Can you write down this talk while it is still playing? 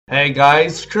Hey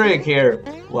guys, Craig here.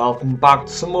 Welcome back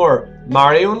to some more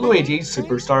Mario and Luigi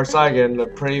Superstar Saga. In the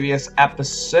previous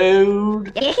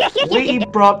episode, we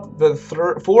brought the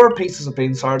 4 pieces of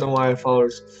Beanstar to my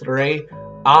father's 3,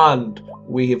 and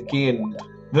we have gained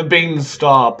the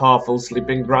Beanstar, powerful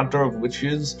sleeping granter of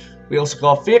witches. We also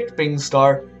got fake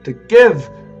Beanstar to give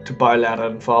to Bowletta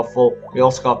and Fawful. We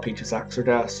also got Peach's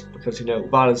Exodus, because you know,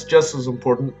 that is just as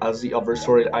important as the other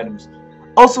story items.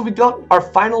 Also, we got our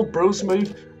final bros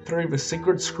move through the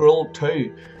secret scroll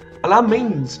too, and that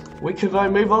means we can now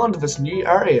move on to this new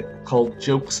area called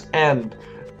Joke's End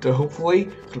to hopefully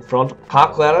confront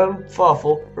Bowletta and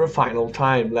Fawful for a final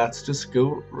time. Let's just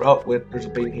go. Oh wait, there's a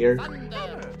bean here.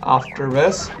 After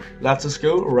this, let's just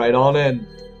go right on in.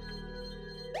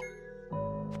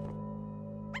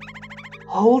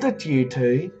 Hold it, you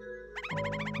two.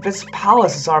 This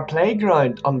palace is our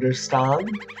playground, understand?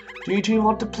 Do you two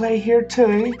want to play here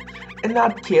too? In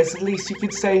that case, at least you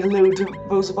could say hello to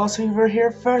those of us who were here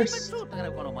first.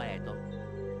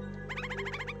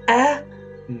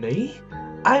 Me?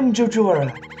 I'm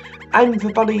Jojora. I'm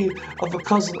the buddy of a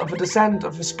cousin of a descendant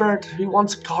of a spirit who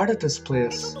once guarded this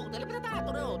place.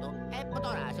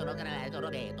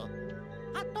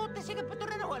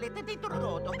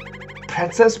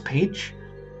 Princess Peach?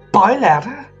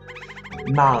 Bowletta?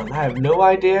 Man, I have no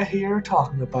idea who you're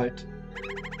talking about.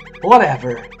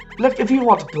 Whatever. Look, if you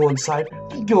want to go inside,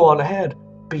 then go on ahead.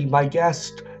 Be my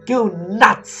guest. Go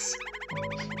nuts!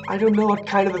 I don't know what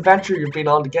kind of adventure you've been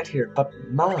on to get here, but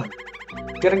man,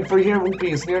 getting through here won't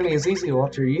be as nearly as easy as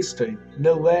what you're used to.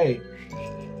 No way.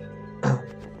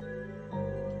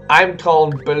 I'm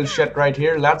calling bullshit right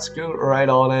here. Let's go right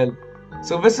on in.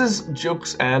 So this is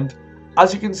Joke's End.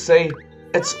 As you can see,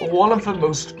 it's one of the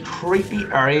most creepy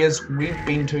areas we've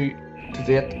been to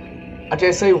date. And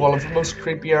I say one of the most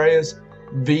creepy areas.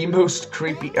 The most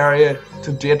creepy area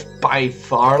to date by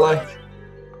far, like.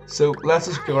 So let's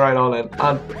just go right on in,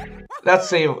 and let's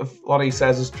see if what he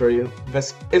says is true.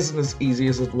 This isn't as easy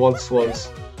as it once was.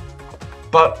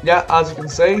 But yeah, as you can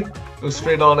see, go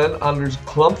straight on in, and there's a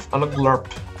clump and a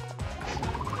glurp.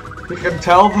 You can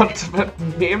tell that the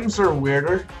names are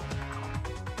weirder.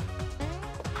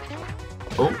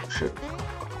 Oh shit.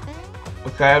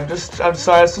 Okay, I'm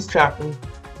sorry, I was just checking.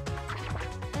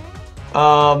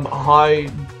 How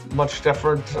much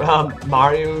different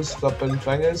Mario's flipping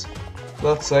thing is.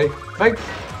 Let's see. I think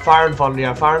Fire and Thunder,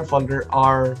 yeah, Fire and Thunder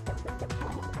are...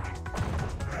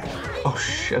 Oh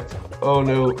shit. Oh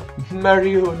no.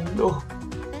 Mario, no.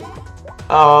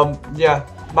 Yeah.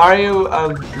 Mario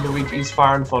and Luigi's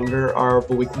Fire and Thunder are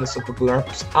the weakness of the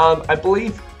glurps. And I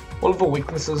believe one of the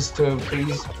weaknesses to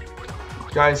these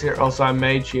guys here... Also, I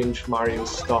may change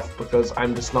Mario's stuff because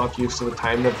I'm just not used to the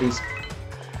timing of these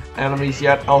enemies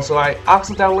yet. Also, I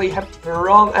accidentally hit the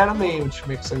wrong enemy, which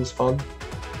makes things fun.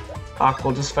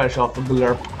 We'll just finish off with the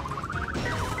glurp.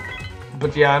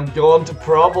 But yeah, I'm going to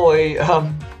probably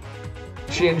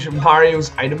change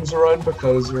Mario's items around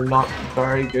because they're not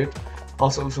very good.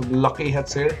 Also, some lucky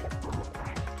hits here.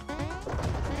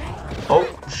 Oh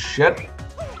shit!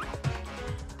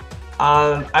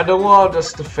 And I don't want to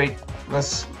just defeat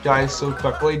this guy so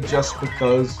quickly just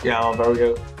because. Yeah, oh, there we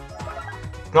go.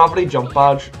 Gravity jump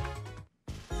badge.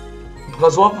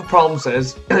 Because one of the problems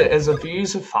is if you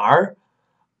use a fire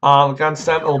against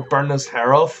him, it'll burn his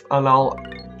hair off, and I'll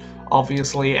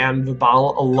obviously end the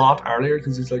battle a lot earlier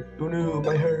because he's like, oh no,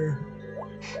 my hair.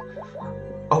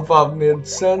 Hope that made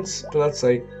sense, but let's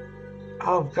see.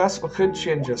 I guess we could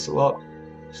change this a lot.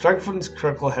 Strengthens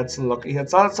critical hits and lucky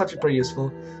hits. That's actually pretty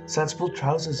useful. Sensible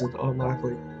trousers it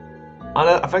automatically. And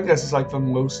I think this is like the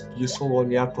most useful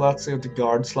one yet, but let's see what the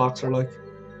guard slacks are like.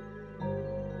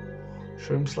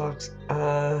 Shroom slacks.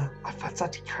 That's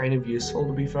actually kind of useful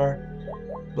to be fair.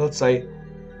 Let's see.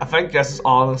 I think this is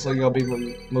honestly gonna be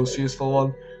the most useful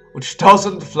one, which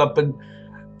doesn't flip and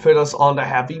put us on the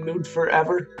heavy mode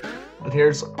forever. And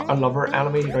here's another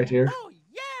enemy right here.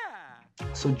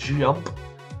 So jump.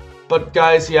 But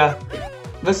guys, yeah,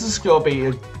 this is gonna be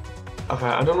okay.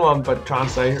 I don't know what I'm trying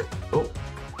to say here. Oh.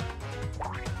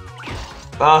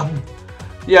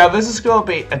 Yeah, this is gonna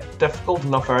be a difficult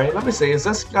enough area. Let me see. Is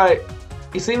this guy?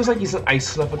 He seems like he's an ice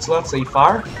snippet. So let's see.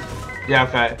 Fire. Yeah.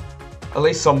 Okay. At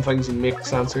least some things make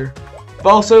sense here. But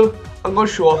also, I'm going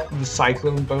to show off the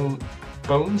cyclone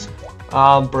bones,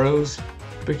 bros,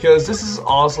 because this is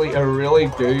honestly a really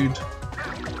good,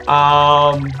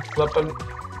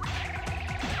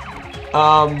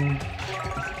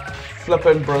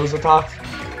 flipping bros attack,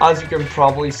 as you can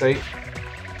probably see.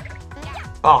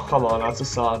 Oh, come on, that's a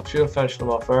sad. Should have finished them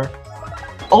off there.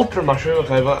 Ultra Mushroom,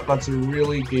 okay, that's a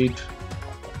really good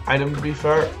item to be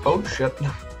fair. Oh shit.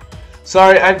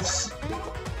 Sorry,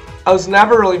 I was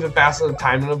never really the best at the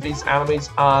timing of these enemies,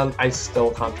 and I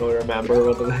still can't really remember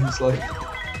what it is like.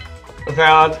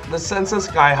 Okay, since this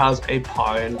guy has a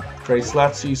power increase,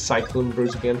 let's use Cyclone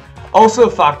Bruise again. Also,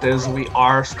 the fact is, we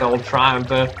are still trying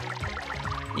to,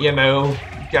 you know,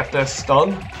 get this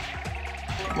stun.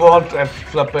 What if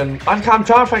flipping... I'm trying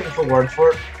to think of a word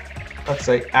for it. Let's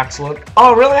say excellent.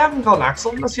 Oh, really? I haven't gone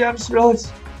excellent this yet, I just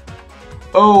realized.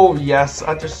 Oh, yes,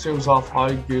 that just shows off how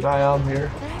good I am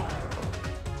here.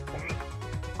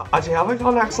 Actually, have I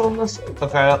gone excellent this?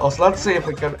 Okay, so let's see if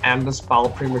we can end this battle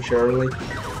prematurely.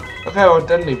 Okay, well, it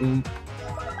didn't even...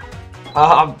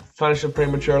 finish it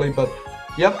prematurely, but...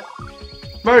 Yep.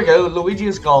 There we go, Luigi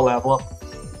has got a level up.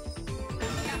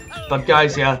 But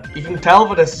guys, yeah, you can tell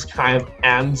that this is kind of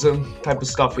end zone type of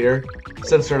stuff here.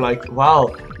 Since they're like,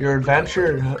 wow, your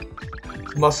adventure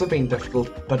must have been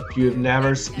difficult, but you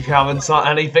haven't saw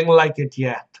anything like it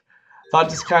yet. That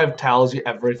just kind of tells you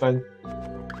everything.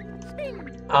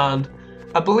 And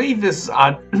I believe this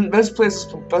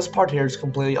part here is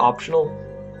completely optional.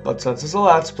 But since it's a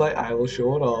let's play, I will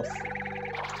show it off.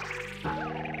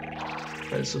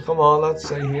 Okay, so come on, let's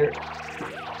say here.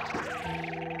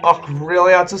 Oh,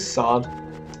 really? That's a sad.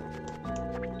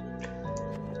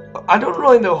 I don't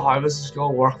really know how this is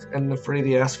going to work in the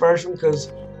 3DS version,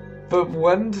 because the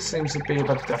wind seems to be a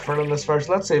bit different in this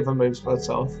version. Let's see if it moves by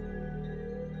itself.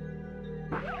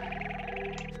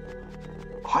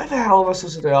 How the hell am I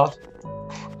supposed to do that?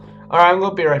 Alright, I'm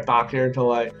going to be right back here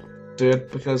until I do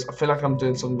it, because I feel like I'm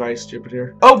doing something very stupid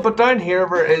here. Oh, but down here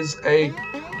there is a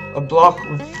block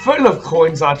full of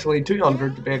coins, actually,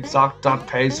 200 to be exact, that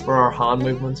pays for our hand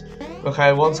movements.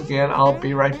 Okay, once again, I'll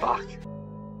be right back.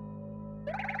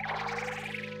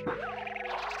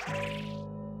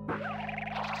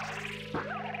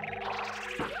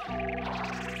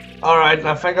 Alright,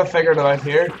 I think I figured it out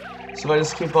here. So I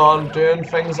just keep on doing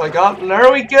things like that, and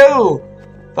there we go!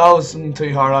 That wasn't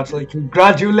too hard, actually.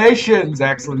 Congratulations!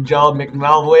 Excellent job making it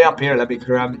all the way up here. Let me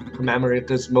commemorate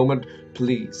this moment.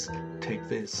 Please, take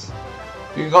this.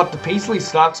 You got the Paisley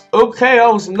stocks. Okay,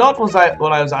 that was not what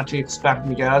I was actually expecting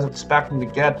to get. I was expecting to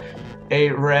get a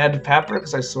red pepper,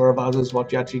 because I saw that is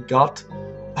what you actually got.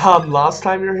 Last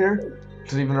time you were here.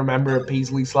 Didn't even remember a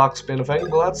Paisley stocks being a thing.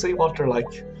 Well, let's see what they're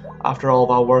like after all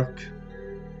that work.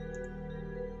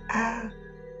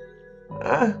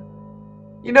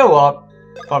 You know what?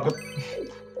 Fuck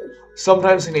it.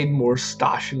 Sometimes you need more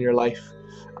stash in your life.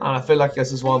 And I feel like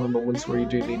this is one of the moments where you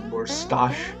do need more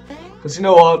stash. Because you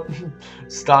know what?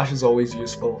 Stash is always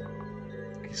useful,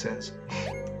 he says.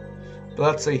 But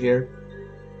let's see here.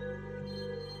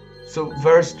 So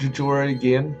there's Jujora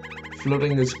again,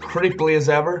 floating as creepily as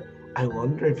ever. I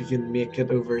wonder if you can make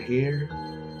it over here.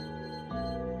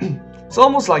 It's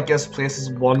almost like this place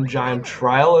is one giant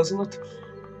trial, isn't it?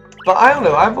 But I don't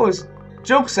know, I've always...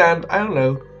 Jokes end, I don't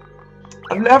know.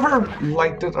 I've never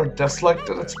liked it or disliked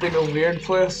it, it's been a weird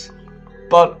place.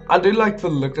 But I do like the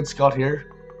look it's got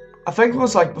here. I think it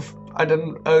was like, I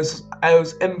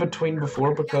was in between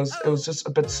before because it was just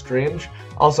a bit strange.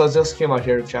 Also, I just came out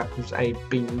here to check if there's any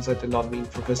beans. I did not mean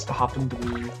for this to happen to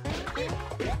me.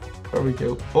 There we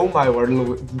go. Oh my word,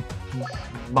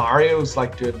 Mario's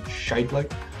like doing shite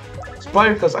like. It's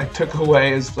probably because I took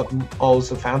away his all his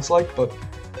defense like, but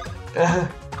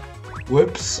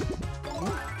whoops.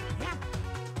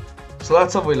 So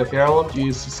let's have a look here. I want to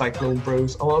use the Cyclone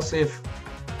Bros. I want to see if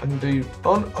I can do.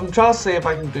 I'm trying to see if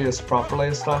I can do this properly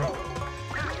this time.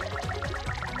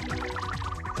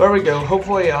 There we go.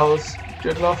 Hopefully I was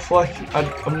good enough. Like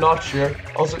I'm not sure.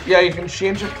 Also, yeah, you can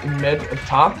change it mid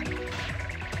attack.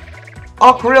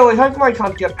 Oh really? How come I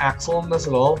can't get Axel on this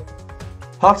at all?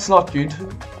 That's not good.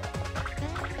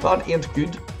 That ain't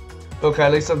good. Okay,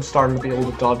 at least I'm starting to be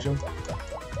able to dodge him.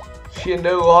 You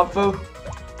know what though?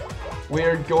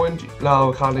 We're going to...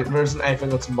 No, I can't even. There's anything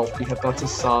that's multi-hit. That's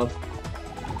just sad.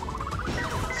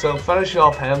 So finish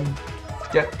off him.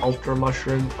 Get Ultra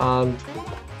Mushroom and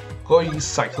go use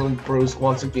Cyclone Bros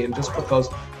once again just because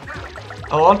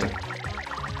I want it.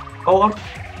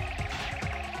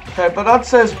 Okay, but that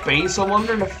says B, so I'm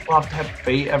wondering if I have to hit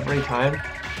B every time.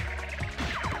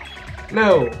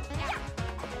 No.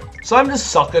 So I'm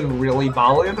just sucking really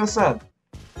badly at this then.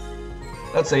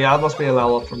 Let's see, yeah, it must be a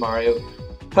level up for Mario.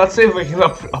 Let's see if we can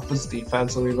up his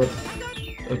defense a wee bit.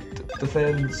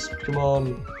 Defense, come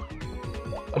on.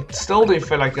 I still do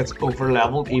feel like it's over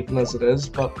leveled even as it is,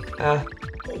 but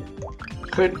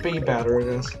could be better,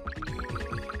 I guess.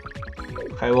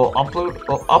 Okay, we'll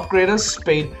upgrade his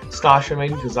speed, stash him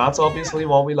in, because that's obviously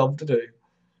what we love to do.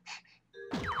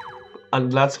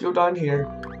 And let's go down here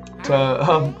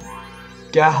to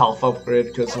get a health upgrade,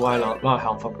 because why not? Not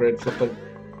health upgrade, flipping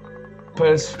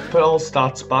put all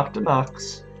stats back to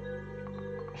max.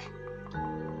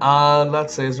 And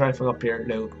let's see, is there anything up here?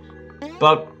 No.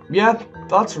 But yeah,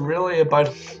 that's really about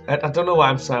it. I don't know why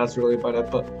I'm saying that's really about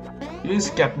it, but you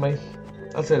just get me.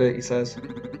 That's it, he says.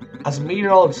 As a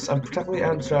meteorologist, I'm particularly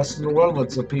interested in the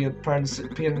worldwoods of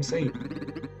P&C.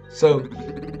 So,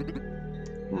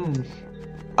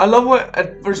 I love what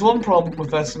there's one problem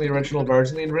with this in the original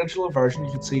version. In the original version,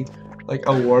 you could see like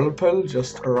a whirlpool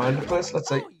just around the place. Let's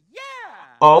say,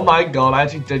 oh my god, I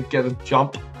actually did get a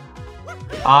jump.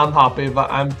 I'm happy, but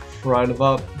I'm proud of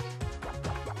that.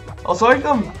 Also, I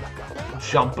think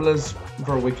jumping is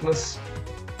for weakness.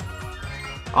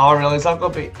 Oh really? Is that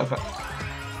gonna be okay?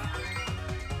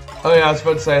 Oh yeah, I was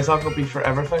about to say it's not gonna be for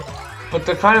everything, but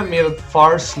they kind of made it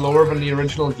far slower than the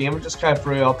original game. It just kind of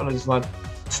threw up, and I just went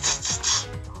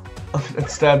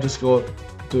instead of just going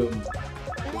doom,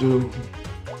 doom.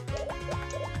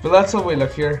 But that's how we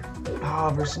look here. Ah,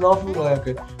 there's nothing like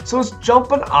it. So is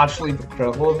jumping actually the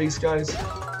critical of these guys?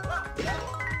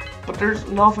 But there's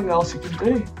nothing else you can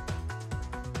do.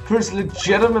 There's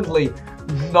legitimately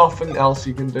nothing else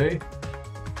you can do.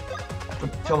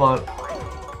 But come on.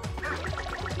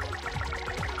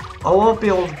 I won't be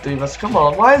able to do this. Come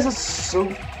on, why is it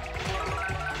so...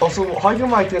 Also, how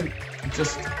come I can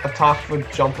just attack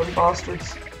with jumping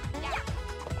bastards?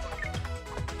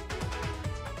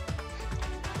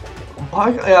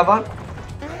 Why, yeah,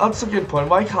 that's a good point.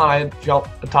 Why can't I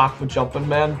attack with jumping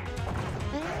men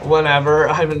whenever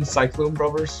I'm in Cyclone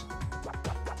Brothers?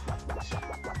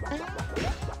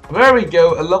 There we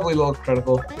go, a lovely little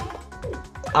critical.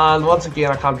 And once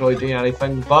again, I can't really do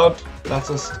anything, but let's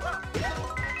just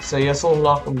say this will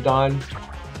knock him down.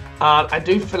 And I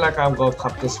do feel like I'm going to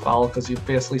cut this foul because you've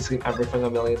basically seen everything a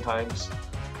million times.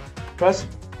 Press.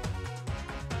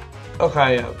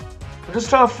 Okay, yeah. I'm just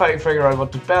trying to figure out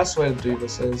what the best way to do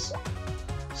this is.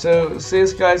 So, see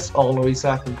this guys? Oh, no, wait a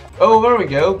second. Oh, there we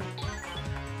go.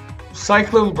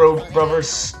 Cyclone Brothers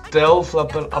still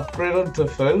flipping upgraded to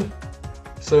full.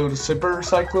 So, the Super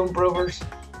Cyclone Brothers.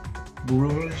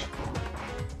 So,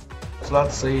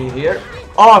 let's see here.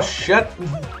 Oh, shit!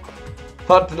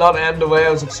 That did not end the way I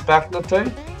was expecting it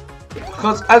to.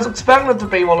 Because I was expecting it to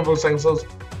be one of those things that was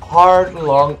hard and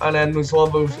long, and then it was one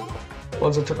of those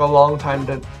ones that took a long time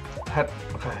to hit.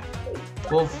 Okay.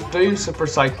 We'll do Super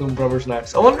Cyclone Brothers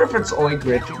next. I wonder if it's only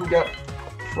great you can get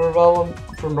for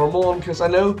normal one, because I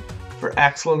know for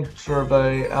excellent for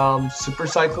the Super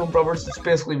Cyclone Brothers it's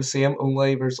basically the same,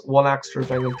 only there's one extra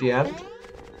thing at the end.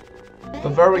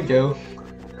 But there we go.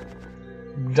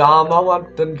 Damn, that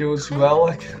one didn't go as well,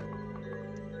 like.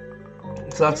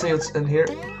 So let's see what's in here.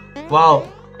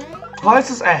 Wow. How is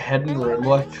this a hidden room,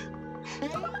 like?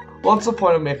 What's the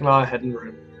point of making that a hidden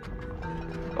room?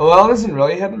 Oh, well, it isn't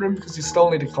really a hidden room because you still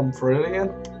need to come through it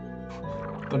again.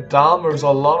 But damn, there's a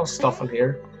lot of stuff in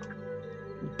here.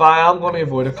 But I am going to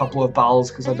avoid a couple of battles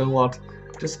because I don't want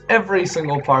just every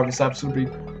single part of this episode to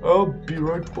be, oh, be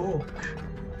right back.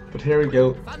 But here we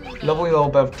go. Lovely little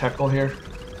bit of tickle here.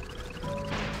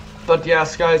 But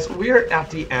yes, guys, we're at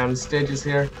the end stages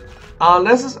here. And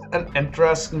this is an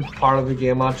interesting part of the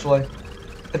game, actually.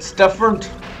 It's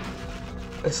different.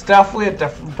 It's definitely a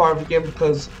different part of the game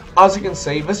because, as you can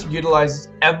see, this utilizes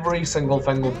every single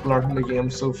thing we've learned in the game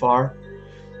so far.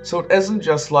 So it isn't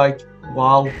just like,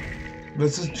 wow,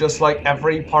 this is just like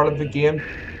every part of the game.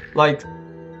 Like,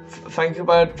 think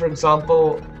about, for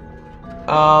example,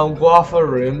 Guafa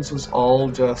Runes was all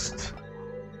just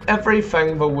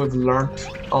everything that we've learnt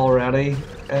already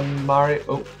in Mario.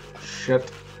 Oh,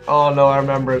 shit. Oh no, I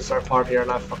remember it's our part here and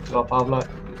I fucked it up, haven't I?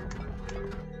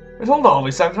 Wait, hold on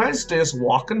a second, can I just do this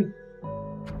walking?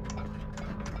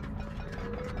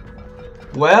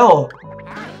 Well,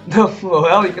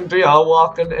 well, you can do all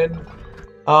walking in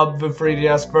the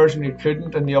 3DS version. You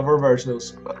couldn't in the other version. It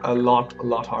was a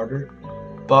lot harder.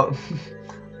 But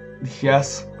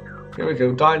yes, here we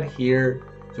go. Down here,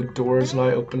 the door is now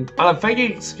opened, and I think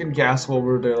you can guess what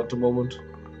we're doing at the moment.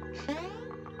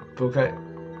 Okay.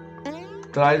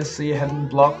 Did I just see a hidden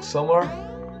block somewhere?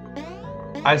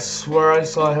 I swear I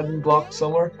saw a hidden block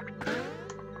somewhere.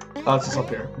 That's just up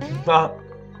here.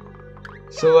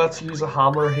 So let's use a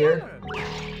hammer here.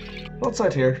 What's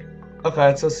out here? Okay,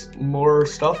 it's just more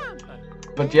stuff.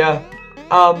 But yeah,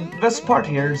 this part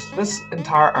here, this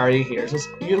entire area here, is just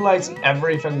utilizing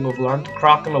everything we've learned.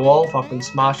 Crack in the wall, fucking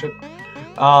smash it.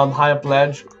 High up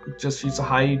ledge, just use a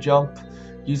high jump.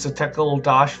 Use a tickle,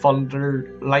 dash,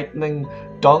 thunder, lightning,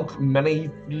 dunk, mini.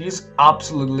 Use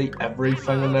absolutely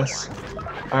everything in this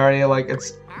area. Like,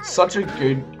 it's such a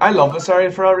good... I love this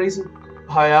area for a reason.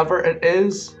 However, it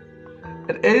is,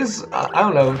 I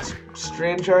don't know, it's a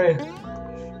strange area.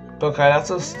 But okay, let's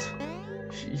just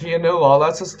You know what,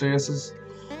 let's just do this as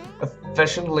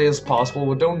efficiently as possible.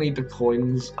 We don't need the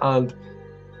coins, and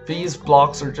these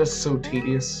blocks are just so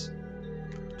tedious.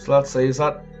 So let's see, is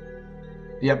that...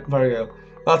 Yep, there we go.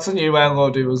 That's a new way I'm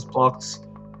going to do is blocks.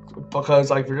 Because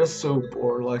like they're just so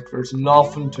bored, like there's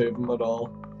nothing to them at all.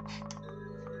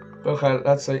 Okay,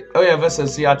 let's see. Oh yeah, this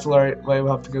is the actual way we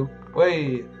have to go.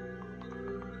 Way.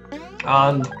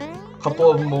 And a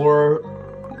couple more,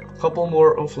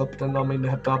 oh flip, did not mean to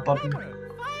hit that button.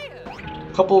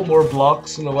 Couple more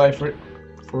blocks in the way for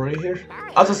you here.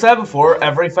 As I said before,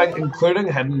 everything,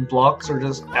 including hidden blocks, are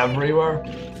just everywhere.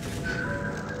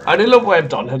 I do love the way I've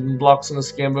done hidden blocks in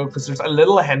this game though, because there's a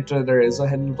little hint that there is a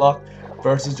hidden block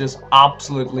versus just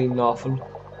absolutely nothing.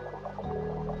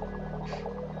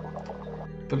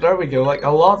 But there we go, like a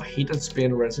lot of heat is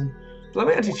being risen. Let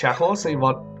me actually check, I want to see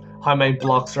how many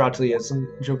blocks there actually is in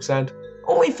Joke's End.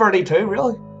 Only 32,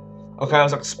 really? Okay, I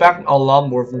was expecting a lot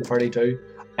more than 32.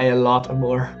 A lot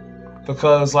more.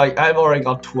 Because, like, I've already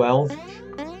got 12.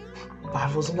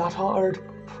 That wasn't that hard.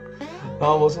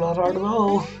 That wasn't that hard at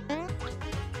all.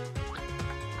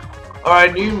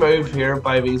 Alright, new move here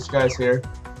by these guys here.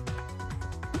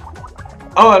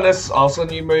 Oh, and this is also a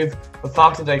new move. The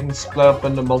fact that they can split up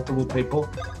into multiple people.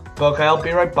 But okay, I'll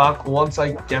be right back once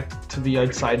I get to the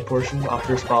outside portion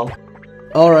after this battle.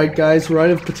 Alright guys, we're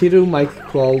out of potato mic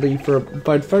quality for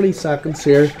about 30 seconds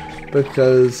here.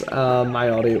 Because my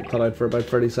audio cut out for about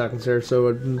 30 seconds here. So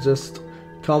I'm just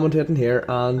commentating here,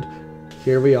 and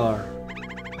here we are.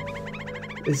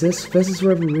 This is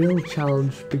where the real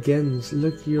challenge begins.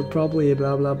 Look, you're probably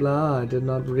blah blah blah. I did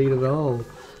not read it all.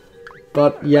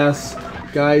 But yes,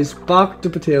 guys, back to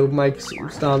potato mic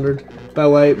standard. By the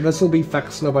way, this will be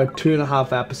fixed in about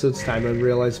 2.5 episodes time. I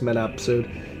realised mid-episode.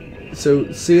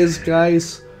 So see us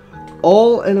guys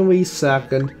all in a wee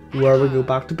second where we go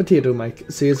back to potato mic.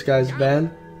 See us guys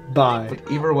then. Bye.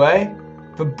 But either way,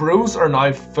 the bros are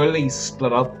now fully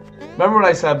split up. Remember what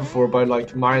I said before about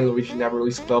like Mario and Luigi never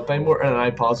really split up anymore, and then I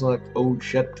paused and like, oh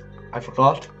shit, I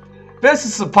forgot. This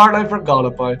is the part I forgot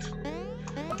about.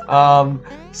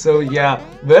 So yeah,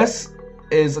 this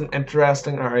is an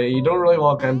interesting area. You don't really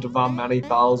want to get into that many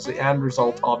battles. The end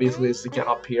result obviously is to get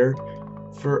up here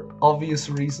for obvious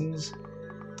reasons.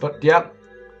 But yeah,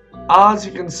 as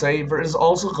you can see, you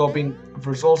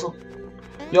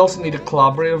also need to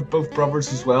collaborate with both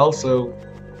brothers as well, so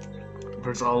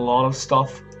there's a lot of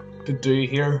stuff to do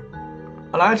here.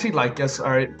 And I actually like this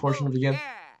portion of the game.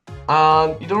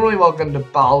 And you don't really want to get into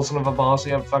battles, and if I'm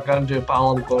honestly, if I get into a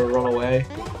battle, I'm going to run away.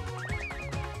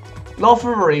 Not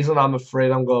for a reason I'm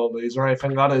afraid I'm going to lose, or I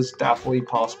think that is definitely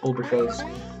possible, because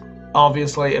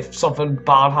obviously if something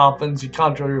bad happens, you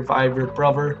can't really revive your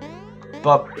brother.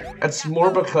 But it's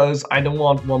more because I don't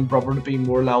want one brother to be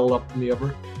more leveled up than the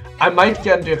other. I might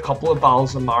get into a couple of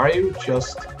battles of Mario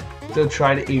just to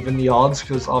try to even the odds,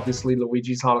 because obviously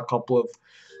Luigi's had a couple of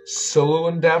solo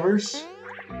endeavors.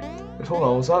 Wait, hold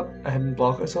on, was that a hidden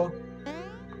block I saw?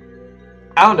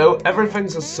 I don't know,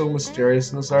 everything's just so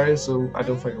mysterious in this area, so I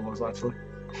don't think it was actually.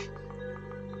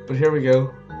 But here we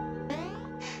go.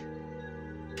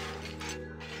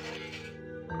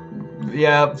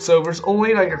 Yeah, so there's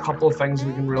only like a couple of things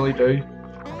we can really do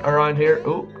around here.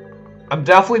 Oh, I'm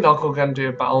definitely not going to get into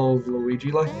a battle of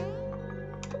Luigi, like.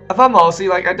 If I'm honestly,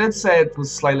 like, I did say it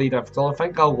was slightly difficult. I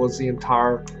think that was the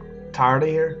entirety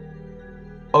here.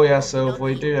 Oh yeah, so if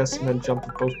we do this and then jump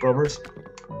with both brothers.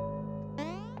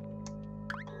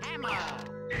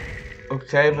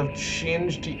 Okay, they've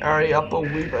changed the area up a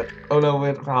wee bit. Oh no,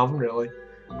 wait, I haven't really.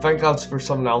 I think that's for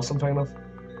something else I'm thinking of.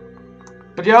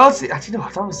 But yeah, actually no,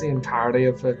 that was the entirety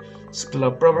of the split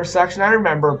up brother section. I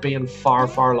remember it being far,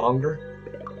 far longer.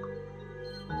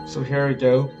 So here we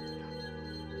go.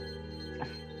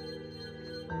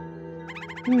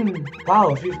 Wow,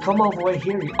 if you've come all the way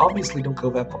here, you obviously don't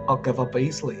give up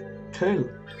easily. Cool.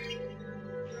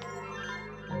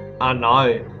 And now,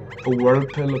 the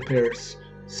whirlpool appears.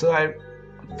 So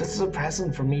this is a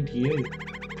present from me to you.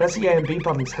 Press the A and B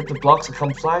buttons, hit the blocks and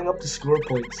come flying up to score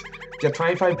points. Get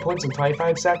 25 points in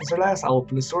 25 seconds or less, I'll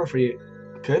open the store for you.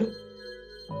 Cool?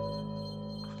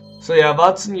 So yeah,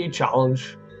 that's a new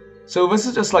challenge. So this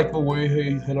is just like the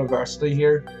Woohoo University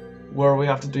here, where we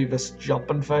have to do this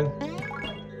jumping thing.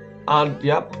 And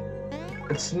yep,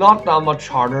 it's not that much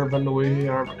harder than the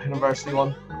Woohoo University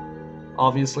one.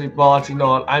 Obviously, well actually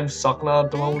no, I'm sucking at it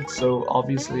at the moment, so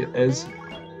obviously it is.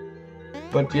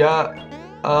 But yeah,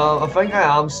 I think I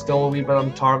am still a wee bit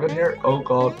on target here. Oh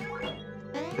god.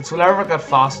 It's whenever I get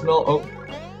fast and all. Oh.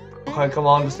 Okay, come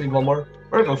on, just need one more.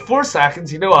 There we go, 4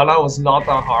 seconds. You know what, that was not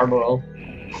that hard at all.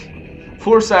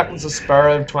 4 seconds to spare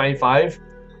out of 25.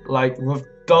 Like, we've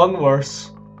done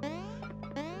worse.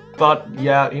 But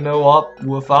yeah, you know what?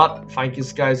 With that, thank you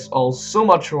guys all so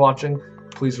much for watching.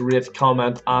 Please rate,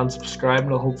 comment, and subscribe,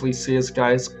 and I'll hopefully see you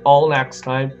guys all next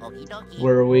time,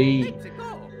 where we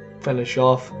finish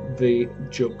off the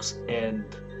joke's end.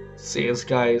 See you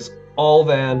guys all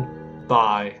then.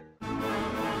 Bye.